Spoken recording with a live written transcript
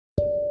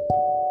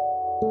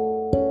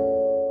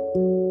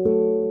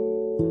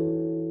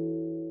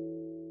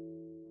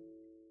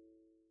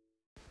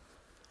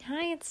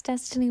it's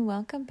Destiny.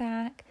 Welcome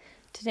back.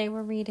 Today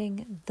we're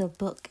reading The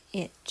Book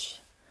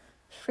Itch.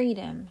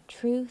 Freedom,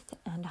 Truth,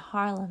 and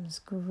Harlem's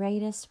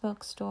Greatest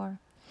Bookstore.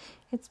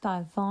 It's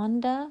by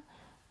Vonda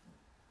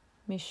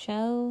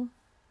Michaud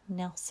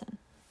Nelson.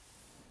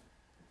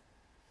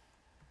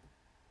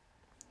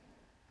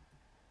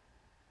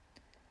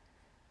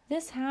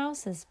 This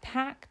house is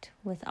packed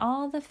with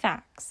all the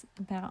facts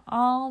about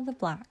all the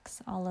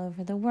blacks all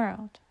over the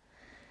world.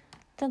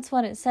 That's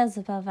what it says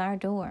above our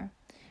door.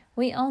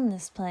 We own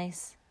this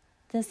place,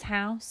 this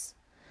house,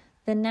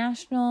 the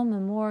National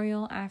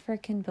Memorial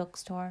African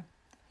Bookstore.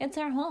 It's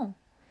our home.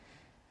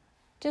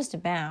 Just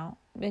about,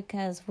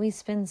 because we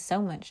spend so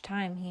much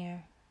time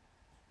here.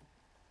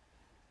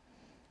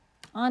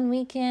 On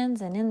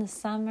weekends and in the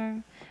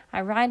summer,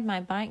 I ride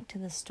my bike to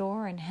the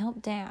store and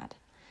help Dad.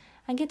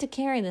 I get to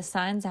carry the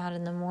signs out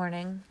in the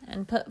morning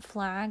and put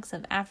flags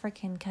of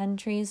African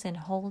countries in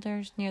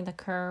holders near the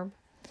curb.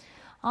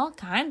 All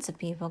kinds of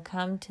people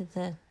come to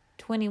the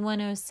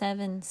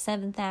 2107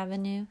 7th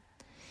Avenue.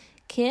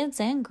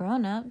 Kids and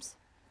grown-ups,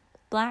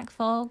 black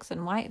folks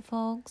and white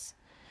folks,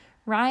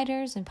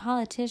 writers and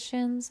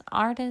politicians,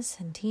 artists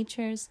and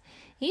teachers,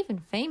 even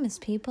famous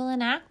people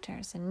and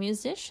actors and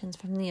musicians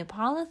from the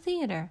Apollo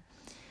Theater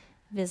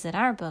visit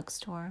our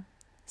bookstore.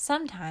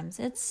 Sometimes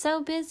it's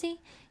so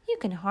busy you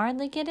can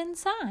hardly get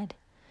inside.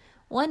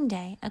 One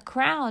day, a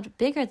crowd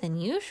bigger than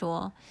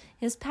usual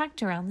is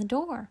packed around the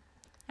door.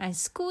 I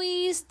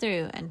squeeze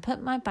through and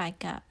put my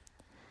bike up.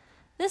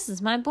 "This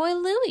is my boy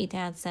Louie,"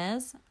 Dad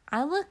says.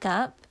 I look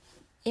up.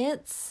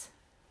 It's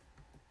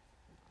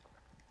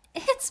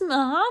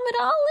Muhammad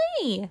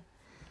Ali.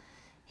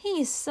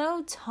 He's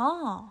so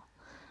tall.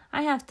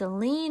 I have to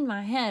lean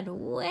my head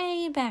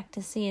way back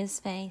to see his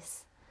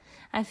face.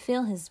 I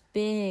feel his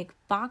big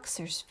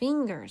boxer's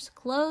fingers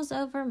close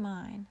over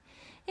mine.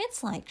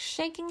 It's like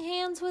shaking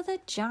hands with a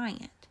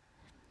giant.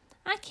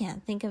 I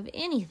can't think of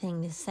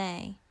anything to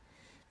say.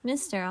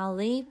 Mr.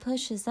 Ali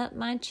pushes up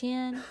my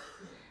chin.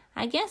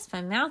 I guess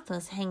my mouth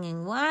was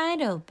hanging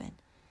wide open.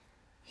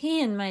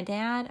 He and my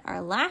dad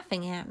are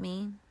laughing at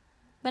me,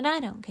 but I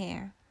don't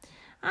care.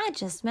 I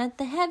just met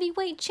the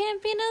heavyweight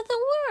champion of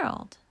the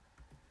world.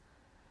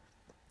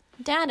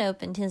 Dad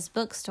opened his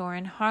bookstore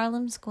in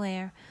Harlem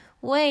Square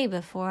way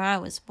before I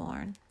was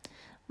born.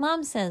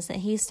 Mom says that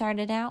he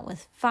started out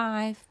with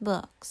 5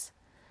 books.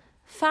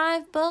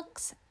 5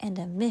 books and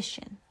a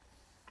mission.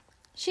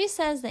 She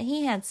says that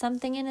he had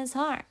something in his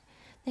heart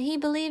that he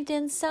believed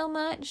in so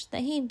much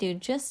that he'd do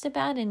just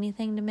about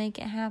anything to make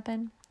it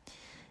happen.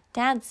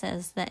 Dad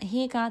says that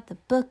he got the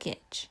book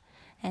itch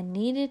and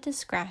needed to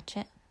scratch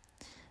it.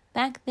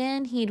 Back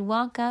then, he'd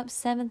walk up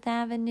 7th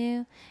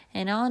Avenue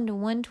and on to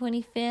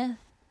 125th,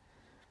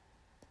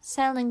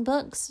 selling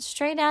books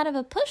straight out of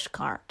a push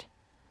cart.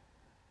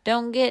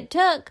 "Don't get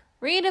took,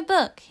 read a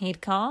book,"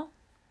 he'd call.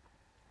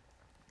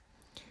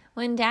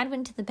 When Dad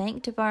went to the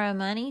bank to borrow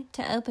money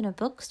to open a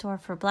bookstore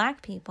for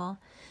black people,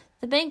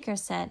 the banker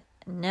said,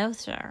 "No,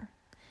 sir."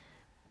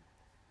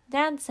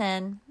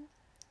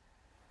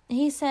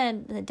 He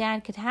said that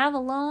Dad could have a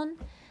loan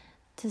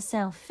to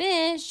sell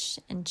fish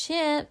and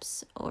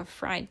chips or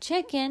fried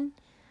chicken,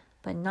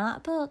 but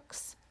not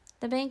books.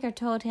 The banker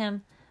told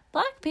him,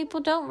 "Black people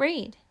don't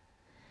read."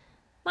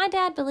 My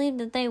dad believed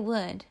that they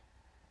would,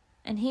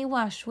 and he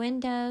washed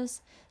windows,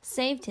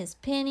 saved his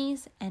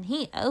pennies, and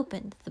he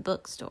opened the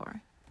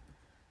bookstore.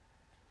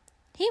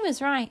 He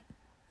was right.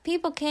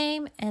 People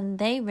came and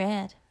they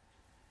read.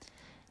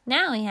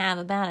 Now we have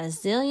about a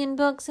zillion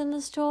books in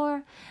the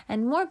store,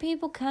 and more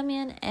people come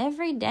in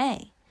every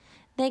day.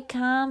 They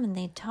come and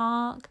they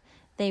talk,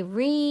 they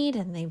read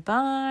and they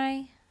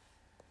buy.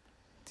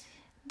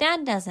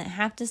 Dad doesn't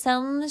have to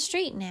sell on the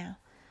street now,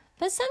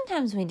 but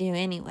sometimes we do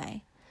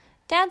anyway.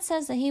 Dad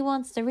says that he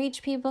wants to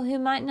reach people who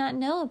might not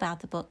know about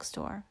the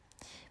bookstore,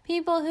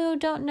 people who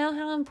don't know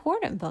how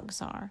important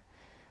books are.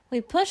 We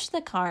push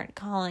the cart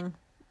calling,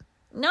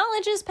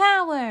 "Knowledge is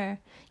power.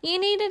 You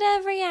need it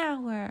every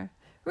hour.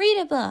 Read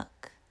a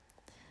book."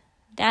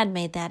 Dad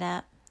made that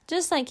up,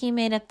 just like he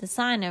made up the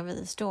sign over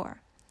the store.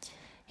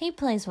 He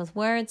plays with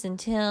words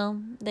until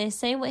they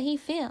say what he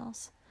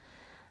feels.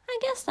 I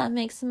guess that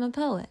makes him a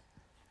poet.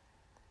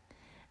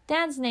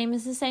 Dad's name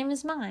is the same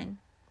as mine,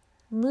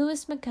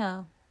 Louis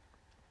McCoe.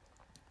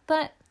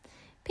 But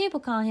people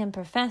call him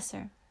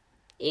Professor,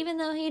 even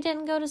though he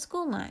didn't go to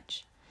school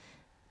much.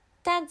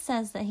 Dad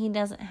says that he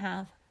doesn't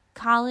have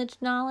college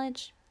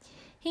knowledge.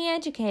 He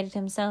educated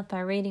himself by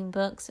reading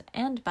books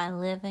and by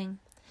living.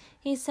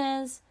 He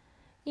says,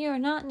 "You are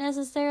not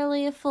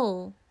necessarily a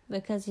fool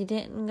because you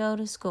didn't go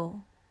to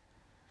school."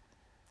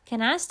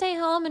 "Can I stay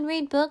home and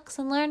read books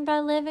and learn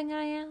by living?"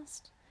 I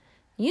asked.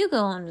 "You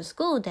go on to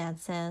school," Dad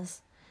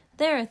says.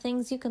 "There are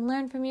things you can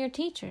learn from your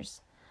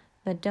teachers,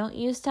 but don't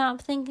you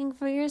stop thinking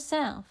for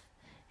yourself,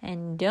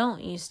 and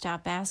don't you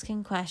stop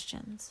asking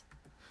questions."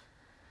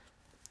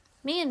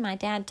 Me and my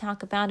dad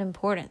talk about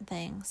important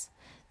things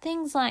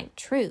like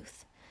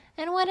truth,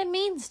 and what it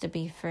means to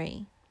be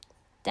free.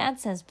 Dad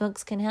says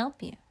books can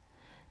help you.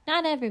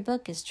 Not every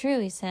book is true,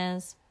 he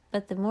says,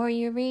 but the more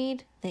you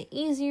read, the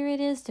easier it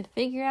is to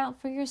figure out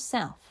for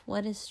yourself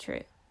what is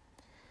true.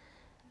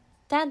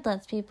 Dad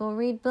lets people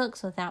read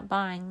books without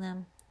buying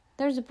them.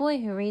 There's a boy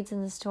who reads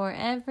in the store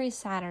every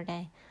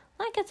Saturday,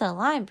 like it's a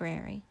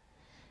library.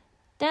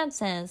 Dad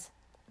says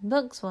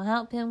books will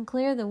help him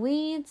clear the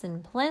weeds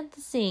and plant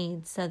the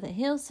seeds so that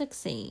he'll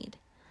succeed.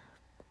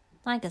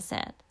 Like I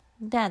said,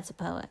 Dad's a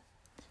poet.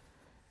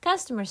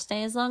 Customers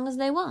stay as long as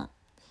they want,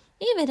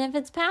 even if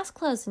it's past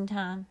closing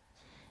time.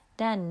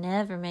 Dad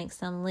never makes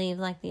them leave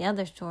like the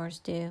other stores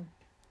do.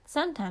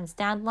 Sometimes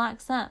Dad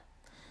locks up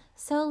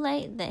so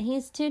late that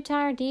he's too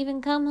tired to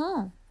even come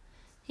home.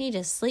 He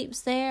just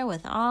sleeps there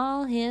with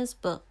all his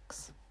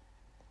books.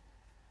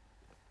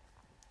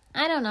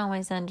 I don't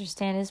always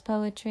understand his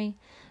poetry,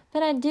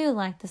 but I do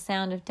like the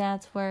sound of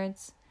Dad's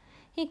words.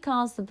 He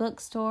calls the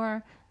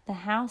bookstore the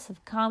house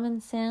of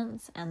common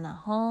sense and the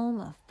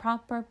home of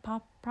proper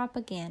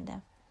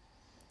propaganda.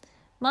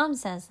 Mom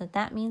says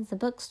that means the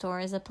bookstore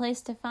is a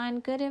place to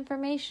find good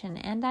information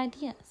and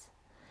ideas.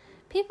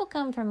 People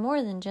come for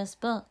more than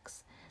just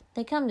books.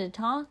 They come to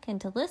talk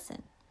and to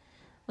listen.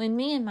 When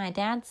me and my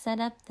dad set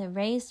up the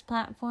raised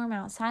platform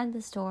outside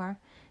the store,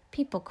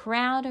 people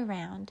crowd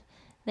around.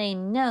 They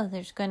know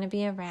there's going to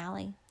be a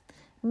rally.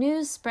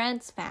 News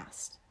spreads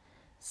fast.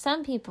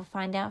 Some people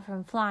find out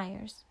from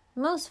flyers.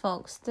 Most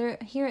folks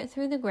hear it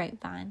through the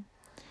grapevine.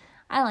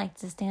 I like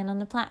to stand on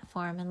the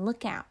platform and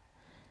look out.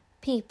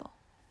 People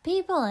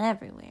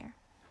everywhere.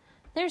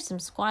 There's some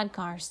squad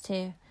cars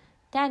too.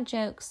 Dad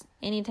jokes,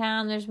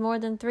 anytime there's more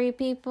than 3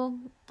 people,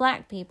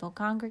 black people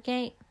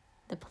congregate,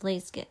 the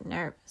police get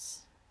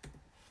nervous.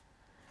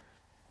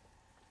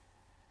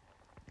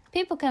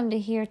 People come to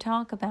hear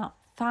talk about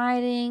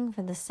fighting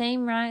for the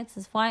same rights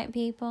as white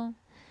people,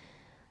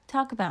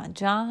 talk about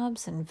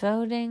jobs and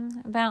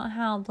voting, about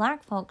how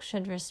black folks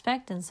should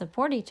respect and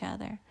support each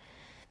other.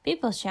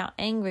 People shout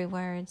angry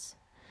words.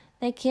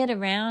 They kid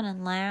around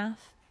and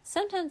laugh.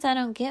 Sometimes I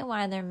don't get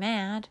why they're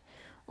mad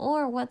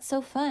or what's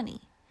so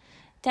funny.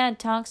 Dad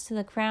talks to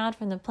the crowd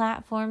from the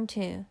platform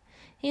too.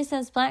 He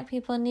says black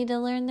people need to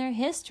learn their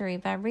history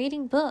by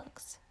reading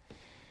books.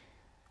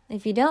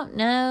 If you don't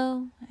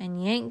know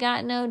and you ain't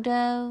got no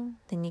dough,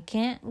 then you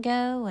can't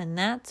go, and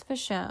that's for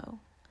show.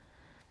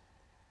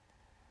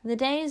 The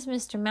days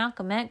Mr.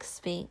 Malcolm X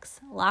speaks,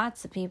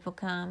 lots of people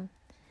come.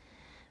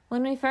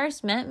 When we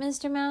first met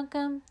Mr.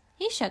 Malcolm,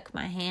 he shook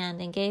my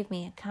hand and gave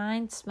me a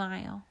kind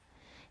smile.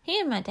 He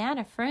and my dad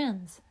are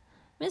friends.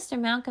 Mr.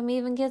 Malcolm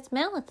even gets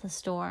mail at the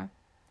store.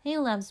 He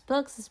loves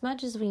books as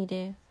much as we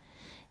do.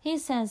 He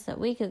says that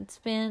he could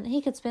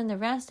spend the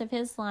rest of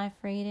his life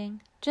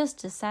reading, just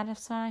to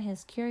satisfy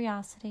his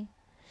curiosity.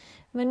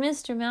 When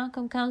Mr.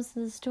 Malcolm comes to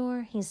the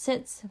store, he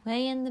sits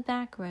way in the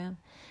back room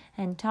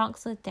and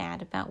talks with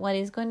Dad about what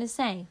he's going to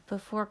say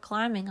before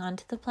climbing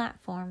onto the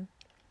platform.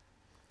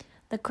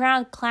 The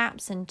crowd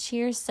claps and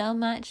cheers so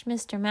much,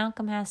 Mr.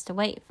 Malcolm has to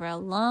wait for a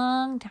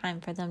long time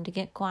for them to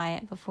get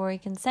quiet before he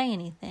can say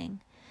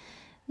anything.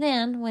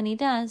 Then, when he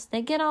does,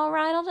 they get all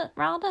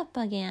riled up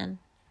again.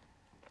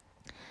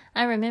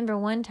 I remember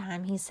one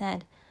time he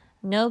said,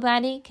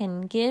 "Nobody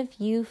can give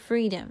you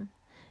freedom.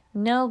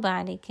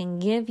 Nobody can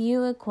give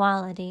you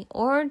equality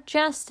or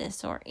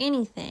justice or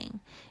anything.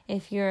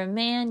 If you're a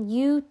man,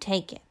 you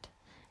take it."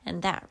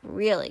 And that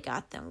really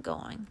got them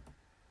going.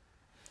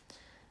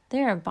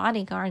 There are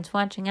bodyguards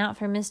watching out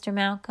for Mr.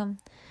 Malcolm.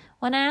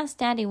 When I asked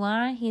Daddy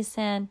why, he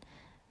said,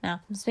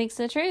 "Malcolm speaks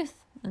the truth,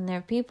 and there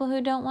are people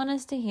who don't want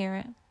us to hear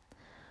it."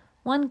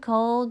 One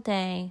cold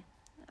day,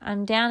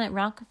 I'm down at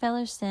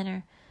Rockefeller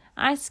Center,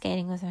 ice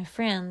skating with my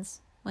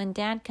friends. When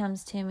Dad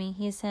comes to me,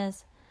 he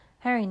says,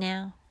 "Hurry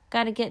now,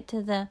 gotta get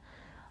to the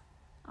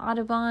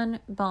Audubon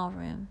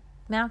Ballroom.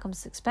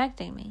 Malcolm's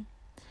expecting me."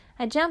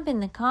 I jump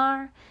in the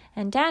car,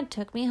 and Dad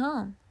took me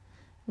home.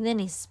 Then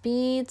he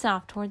speeds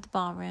off toward the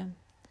ballroom.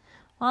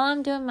 While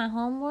I'm doing my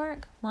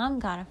homework, Mom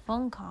got a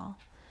phone call.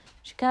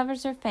 She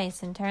covers her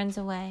face and turns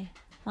away.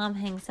 Mom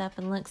hangs up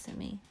and looks at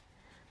me.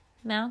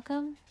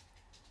 "Malcolm?"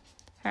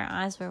 Her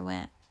eyes were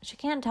wet. She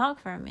can't talk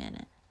for a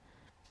minute.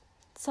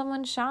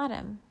 "Someone shot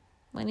him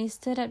when he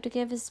stood up to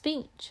give his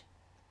speech.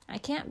 I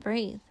can't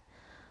breathe."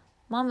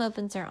 Mom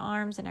opens her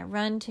arms and I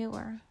run to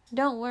her.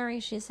 "Don't worry,"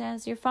 she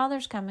says. "Your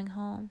father's coming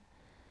home."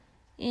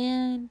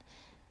 In,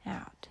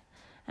 out.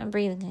 I'm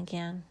breathing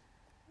again.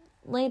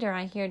 Later,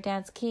 I hear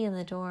Dad's key in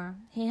the door.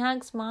 He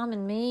hugs Mom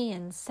and me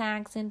and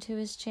sags into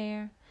his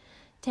chair,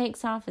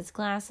 takes off his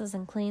glasses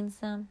and cleans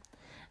them.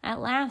 "At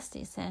last,"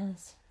 he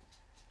says.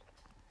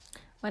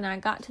 When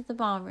I got to the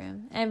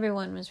ballroom,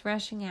 everyone was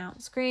rushing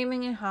out,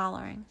 screaming and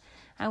hollering.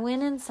 I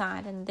went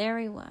inside, and there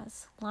he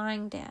was,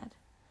 lying dead.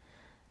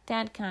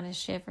 Dad kind of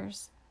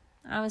shivers.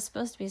 I was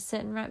supposed to be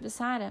sitting right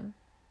beside him.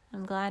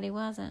 I'm glad he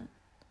wasn't.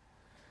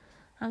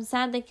 I'm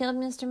sad they killed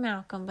Mr.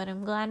 Malcolm, but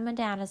I'm glad my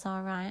dad is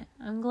all right.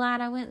 I'm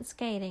glad I went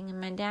skating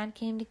and my dad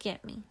came to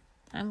get me.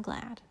 I'm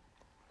glad.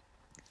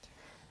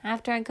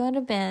 After I go to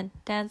bed,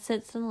 Dad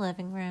sits in the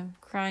living room,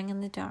 crying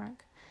in the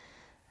dark.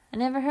 I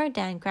never heard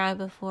Dad cry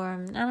before,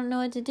 and I don't know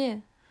what to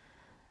do.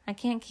 I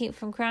can't keep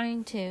from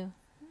crying too.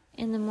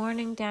 In the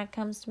morning, Dad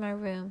comes to my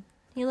room.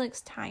 He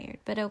looks tired,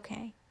 but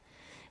okay.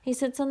 He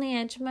sits on the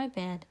edge of my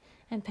bed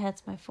and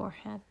pets my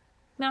forehead.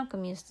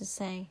 Malcolm used to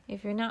say,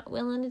 if you're not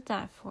willing to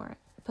die for it,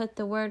 put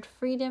the word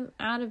freedom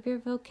out of your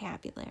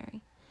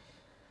vocabulary.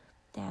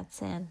 Dad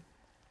said,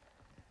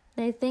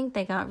 they think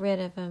they got rid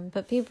of him,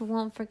 but people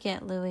won't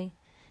forget Louis.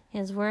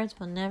 His words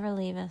will never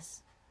leave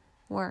us.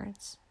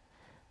 Words.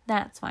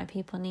 That's why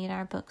people need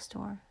our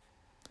bookstore.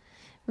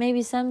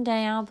 Maybe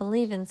someday I'll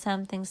believe in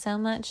something so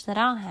much that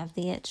I'll have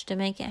the itch to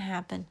make it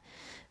happen.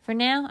 For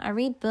now, I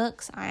read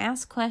books, I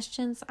ask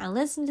questions, I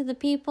listen to the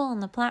people on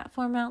the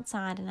platform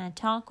outside, and I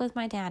talk with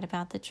my dad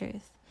about the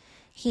truth.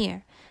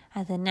 Here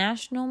at the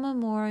National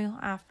Memorial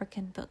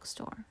African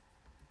Bookstore.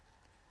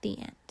 The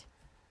end.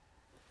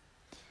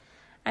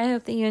 I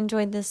hope that you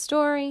enjoyed this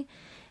story.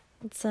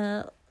 It's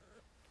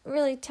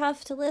really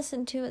tough to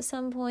listen to at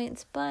some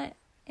points, but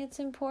it's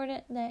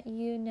important that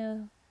you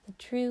know the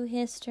true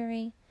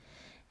history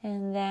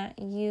and that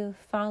you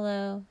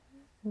follow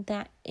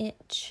that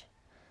itch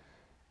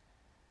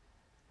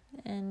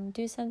and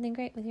do something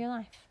great with your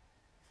life.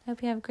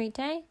 Hope you have a great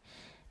day.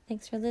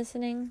 Thanks for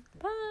listening.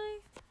 Bye.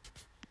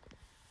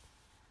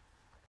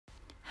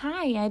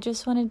 Hi, I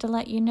just wanted to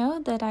let you know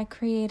that I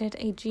created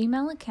a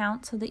Gmail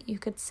account so that you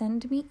could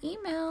send me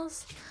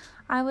emails.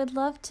 I would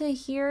love to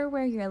hear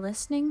where you're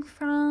listening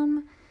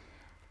from.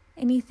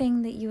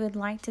 Anything that you would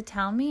like to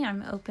tell me,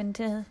 I'm open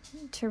to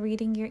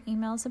reading your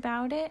emails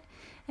about it.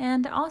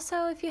 And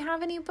also, if you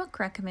have any book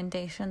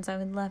recommendations, I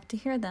would love to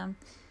hear them.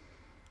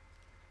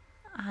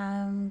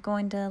 I'm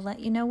going to let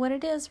you know what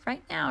it is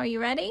right now. Are you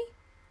ready?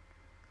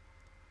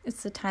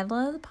 It's the title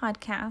of the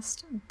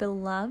podcast,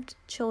 Beloved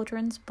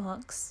Children's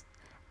Books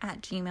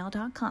at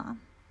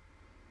gmail.com.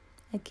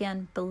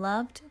 Again,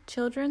 Beloved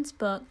Children's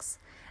Books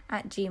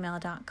at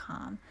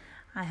gmail.com.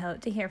 I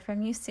hope to hear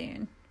from you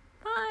soon.